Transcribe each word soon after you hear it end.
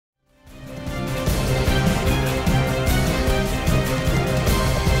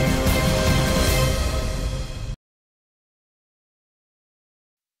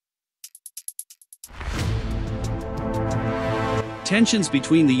Tensions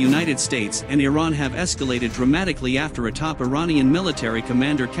between the United States and Iran have escalated dramatically after a top Iranian military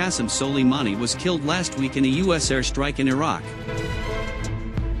commander Qasem Soleimani was killed last week in a U.S. airstrike in Iraq.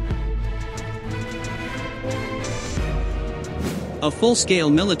 A full-scale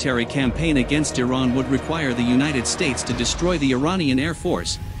military campaign against Iran would require the United States to destroy the Iranian Air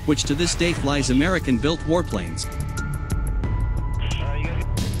Force, which to this day flies American-built warplanes.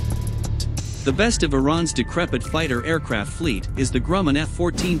 The best of Iran's decrepit fighter aircraft fleet is the Grumman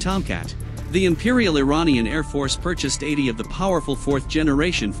F-14 Tomcat. The Imperial Iranian Air Force purchased 80 of the powerful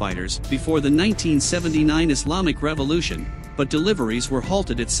fourth-generation fighters before the 1979 Islamic Revolution, but deliveries were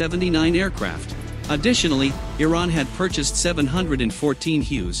halted at 79 aircraft. Additionally, Iran had purchased 714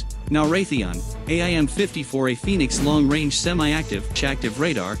 Hughes, now Raytheon, AIM-54A Phoenix long-range semi-active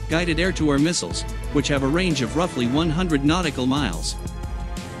radar guided air-to-air missiles, which have a range of roughly 100 nautical miles.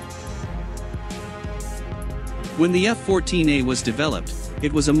 When the F-14A was developed,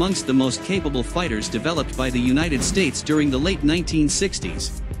 it was amongst the most capable fighters developed by the United States during the late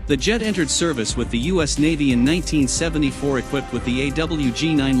 1960s. The jet entered service with the U.S. Navy in 1974 equipped with the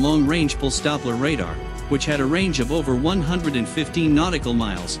AWG-9 long-range pulse Doppler radar, which had a range of over 115 nautical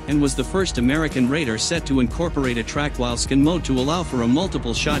miles and was the first American radar set to incorporate a track-while-scan mode to allow for a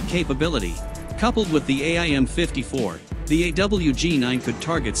multiple-shot capability. Coupled with the AIM-54, the AWG-9 could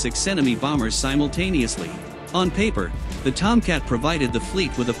target 6 enemy bombers simultaneously. On paper, the Tomcat provided the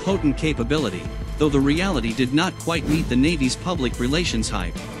fleet with a potent capability, though the reality did not quite meet the Navy's public relations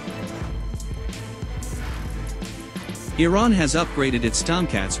hype. Iran has upgraded its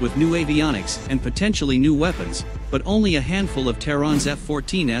Tomcats with new avionics and potentially new weapons, but only a handful of Tehran's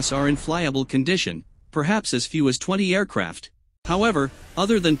F-14s are in flyable condition, perhaps as few as 20 aircraft. However,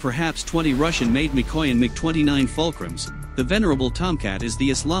 other than perhaps 20 Russian-made Mikoyan MiG-29 Fulcrums, the venerable Tomcat is the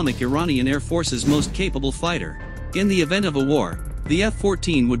Islamic Iranian Air Force's most capable fighter. In the event of a war, the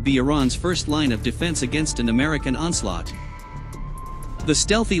F-14 would be Iran's first line of defense against an American onslaught. The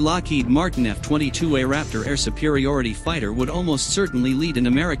stealthy Lockheed Martin F-22 Raptor air superiority fighter would almost certainly lead an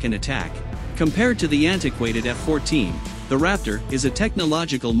American attack. Compared to the antiquated F-14, the Raptor is a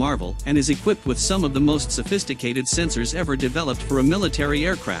technological marvel and is equipped with some of the most sophisticated sensors ever developed for a military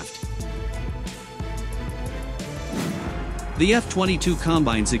aircraft. The F-22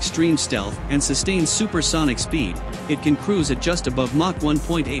 combines extreme stealth and sustains supersonic speed. It can cruise at just above Mach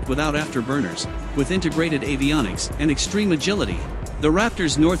 1.8 without afterburners, with integrated avionics and extreme agility. The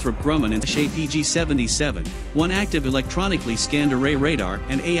Raptor's Northrop Grumman and APG-77, one active electronically scanned array radar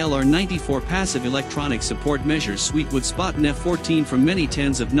and ALR-94 passive electronic support measures suite would spot an F-14 from many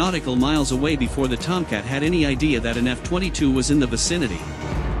tens of nautical miles away before the Tomcat had any idea that an F-22 was in the vicinity.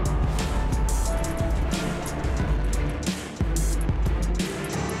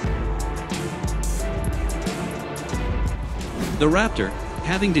 The Raptor,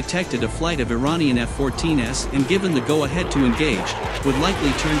 having detected a flight of Iranian F-14s and given the go-ahead to engage, would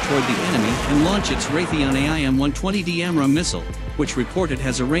likely turn toward the enemy and launch its Raytheon AIM-120D AMRAAM missile, which reported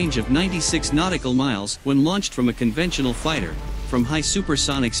has a range of 96 nautical miles when launched from a conventional fighter, from high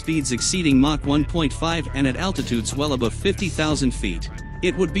supersonic speeds exceeding Mach 1.5 and at altitudes well above 50,000 feet.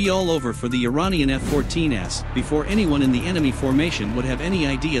 It would be all over for the Iranian F-14s before anyone in the enemy formation would have any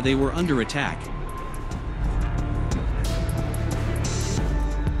idea they were under attack.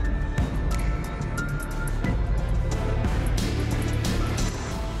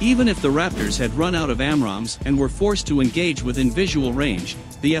 Even if the Raptors had run out of AMRAAMs and were forced to engage within visual range,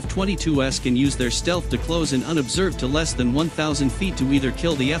 the F-22s can use their stealth to close in unobserved to less than 1,000 feet to either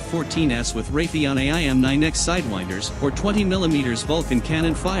kill the F-14s with Raytheon AIM-9X sidewinders or 20mm Vulcan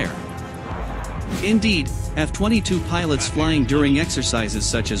cannon fire. Indeed, F-22 pilots flying during exercises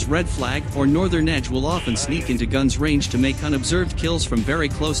such as Red Flag or Northern Edge will often sneak into guns range to make unobserved kills from very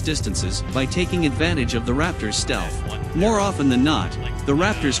close distances by taking advantage of the Raptor's stealth. More often than not, the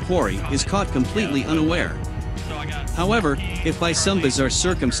Raptor's quarry is caught completely unaware. However, if by some bizarre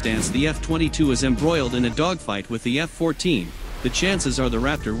circumstance the F-22 is embroiled in a dogfight with the F-14, the chances are the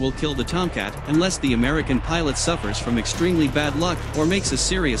Raptor will kill the Tomcat unless the American pilot suffers from extremely bad luck or makes a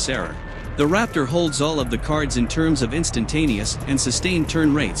serious error. The Raptor holds all of the cards in terms of instantaneous and sustained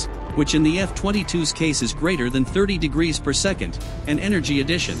turn rates, which in the F-22's case is greater than 30 degrees per second, and energy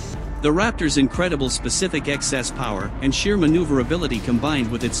addition. The Raptor's incredible specific excess power and sheer maneuverability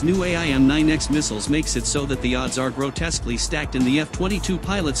combined with its new AIM-9X missiles makes it so that the odds are grotesquely stacked in the F-22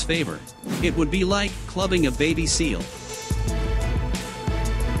 pilot's favor. It would be like clubbing a baby seal.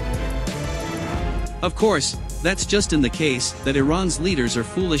 Of course, that's just in the case that Iran's leaders are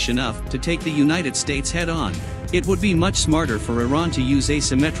foolish enough to take the United States head-on. It would be much smarter for Iran to use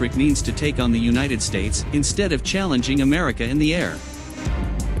asymmetric means to take on the United States, instead of challenging America in the air.